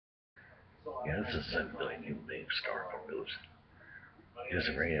Yeah, this is 7 billion human beings starving for news.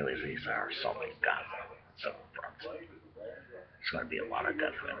 Israelis are assaulting Gaza on several fronts. There's going to be a lot of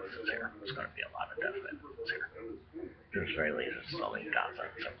death sentences here. There's going to be a lot of death sentences here. The Israelis are assaulting Gaza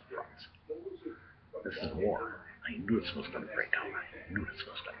on several fronts. This is war. I knew this was going to break out. I knew this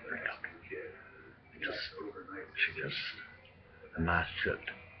was going to break out. Hamas should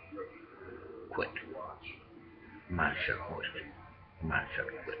quit. Hamas should quit. Hamas should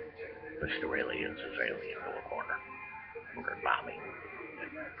quit. The Israeli in the corner. We're bombing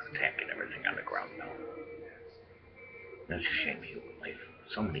and attacking everything on the ground now. That's a shame of human life.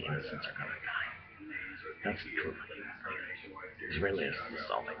 So many innocents are going to die. That's the truth of human life. Israelis are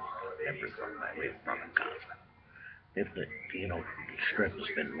assaulting every front of Gaza. If the strip has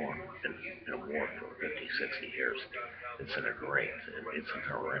been in a war for 50, 60 years, it's a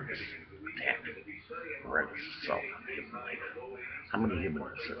horrendous attack, horrendous assault on human life. How many human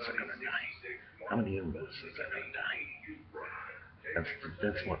innocents are going to die? How many human innocents are going to die?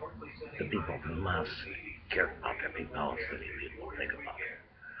 That's what the people of Hamas care about. Their Palestinian people think about.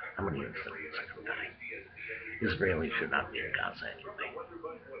 How many innocents are going to die? Israelis should not be in Gaza anyway.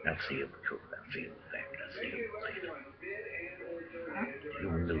 That's the human truth. That's the human fact. That's the human life.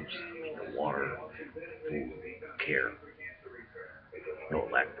 Human news. No water, food, care, no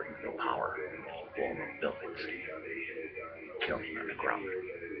electric, no power, blown up buildings, killing on the ground,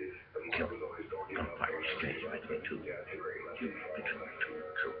 killing, gunfire exchange between two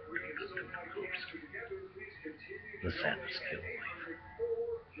groups. The sadness killing life.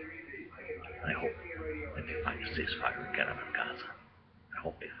 I hope that they find a ceasefire and get out of Gaza. I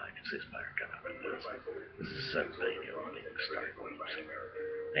hope they find a ceasefire and get out of Gaza. This is 7 billion human beings starting to lose.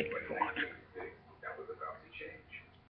 Thank you for watching.